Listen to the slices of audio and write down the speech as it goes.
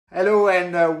Hello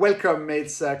and welcome.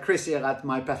 It's Chris here at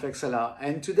my Perfect Cellar,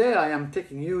 and today I am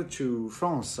taking you to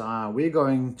France. We're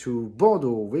going to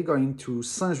Bordeaux. We're going to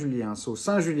Saint-Julien. So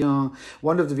Saint-Julien,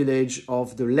 one of the village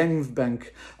of the length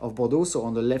bank of Bordeaux, so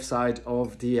on the left side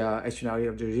of the estuary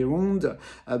of the Gironde,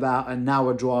 about an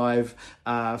hour drive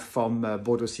from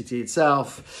Bordeaux city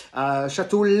itself.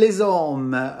 Chateau Les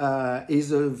Ormes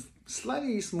is a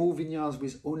slightly small vineyards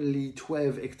with only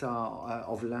 12 hectares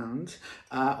of land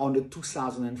on the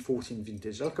 2014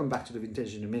 vintage. I'll come back to the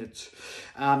vintage in a minute.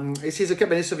 This is a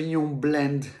Cabernet Sauvignon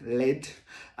blend led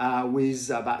with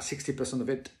about 60% of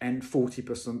it and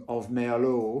 40% of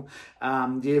Merlot.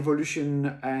 The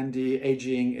evolution and the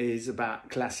aging is about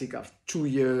classic of 2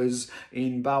 years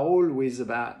in barrel with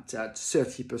about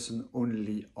 30%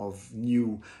 only of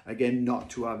new. Again, not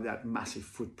to have that massive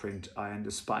footprint and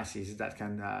the spices that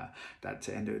can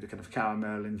and the kind of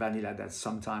caramel and vanilla that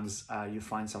sometimes you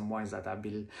find some wines that have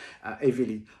been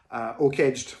heavily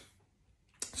oak-aged.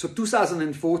 So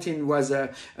 2014 was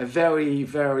a very,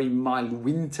 very mild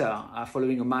winter,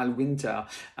 following a mild winter,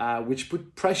 which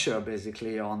put pressure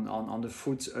basically on the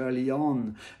fruits early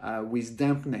on with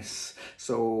dampness,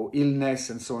 so illness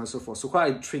and so on and so forth. So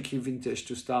quite a tricky vintage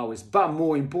to start with. But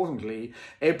more importantly,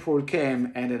 April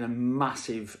came and then a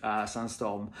massive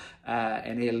sandstorm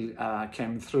and hail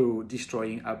came through,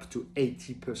 destroying up to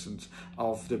 80%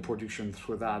 of the production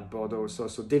through that Bordeaux.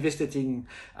 So devastating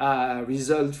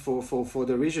result for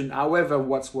the region. However,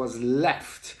 what was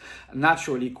left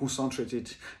naturally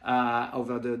concentrated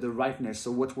over the ripeness.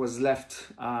 So what was left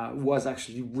was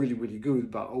actually really, really good,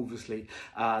 but obviously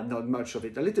not much of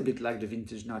it. A little bit like the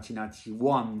vintage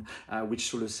 1991, which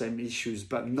saw the same issues,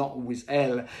 but not with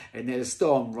hail and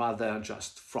hailstorm, rather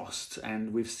just frost.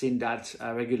 And we've seen that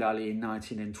regularly in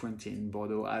 19 and 20 in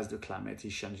Bordeaux as the climate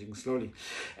is changing slowly.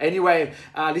 Anyway,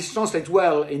 this translates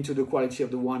well into the quality of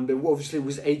the wine, but obviously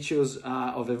with 8 years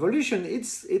of evolution,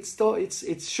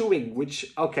 it's showing,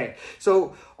 which, okay.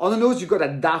 So on the nose, you got a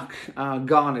dark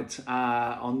garnet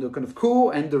on the kind of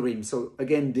core and the rim. So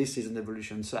again, this is an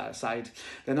evolution side.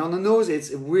 Then on the nose,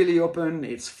 it's really open,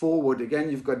 it's forward. Again,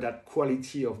 you've got that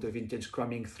quality of the vintage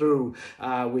coming through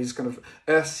with kind of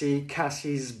earthy,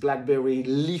 cassis, blackberry,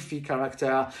 leafy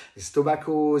character. There's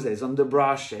tobaccos, there's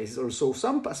underbrush, there's also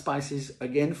some spices,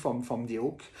 again, from the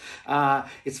oak.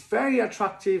 It's very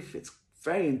attractive, it's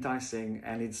very enticing,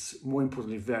 and it's more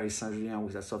importantly very Saint-Julien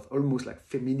with that sort of almost like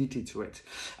femininity to it.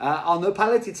 On the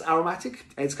palate, it's aromatic.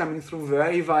 It's coming through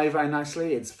very, very, very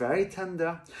nicely. It's very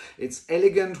tender. It's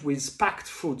elegant with packed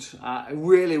fruit.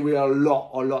 Really, we are a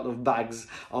lot of bags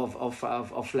of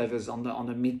flavors on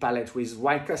the mid palate with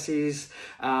white cassis.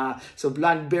 So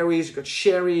blackberries, you got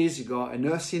cherries, you got an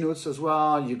earthy notes as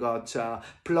well. You got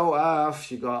plow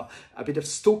earth. You got a bit of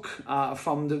stoke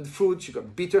from the fruit. You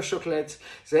got bitter chocolate.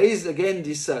 So there is again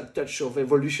this touch of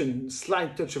evolution,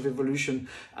 slight touch of evolution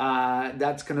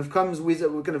that kind of comes with a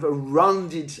kind of a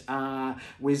rounded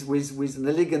with an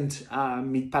elegant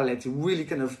mid palate. It really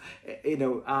kind of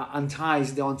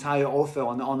unties the entire offer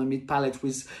on the mid palate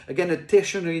with again a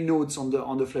tertiary notes on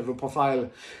the flavor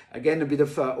profile. Again, a bit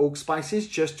of oak spices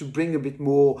just to bring a bit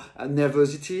more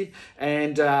nervosity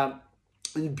and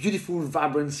beautiful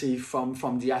vibrancy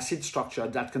from the acid structure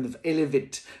that kind of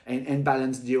elevate and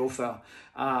balance the offer.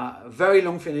 Very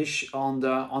long finish on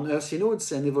earthy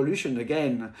notes and evolution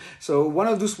again. So one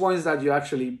of those wines that you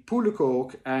actually pull a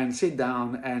cork and sit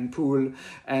down and pull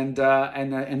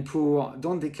and pour,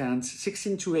 don't decant.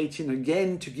 16 to 18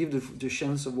 again to give the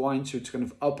chance of wine to kind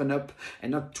of open up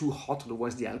and not too hot,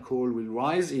 otherwise the alcohol will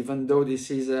rise. Even though this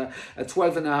is a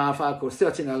 12.5 alcohol,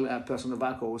 13% of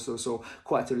alcohol, so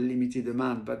quite a limited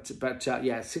amount. But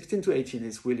yeah, 16 to 18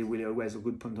 is really always a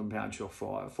good point temperature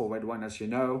for red wine, as you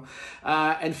know.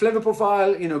 And flavor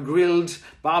profile, grilled,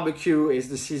 barbecue is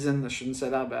the season. I shouldn't say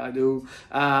that, but I do.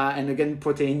 And again,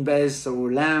 protein based, so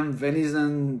lamb,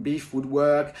 venison, beef would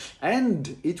work,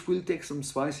 and it will take some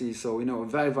spices. So a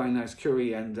very, very nice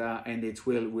curry, and it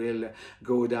will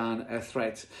go down a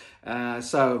thread.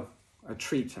 So a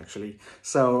treat actually.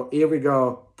 So here we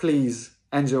go. Please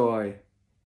enjoy.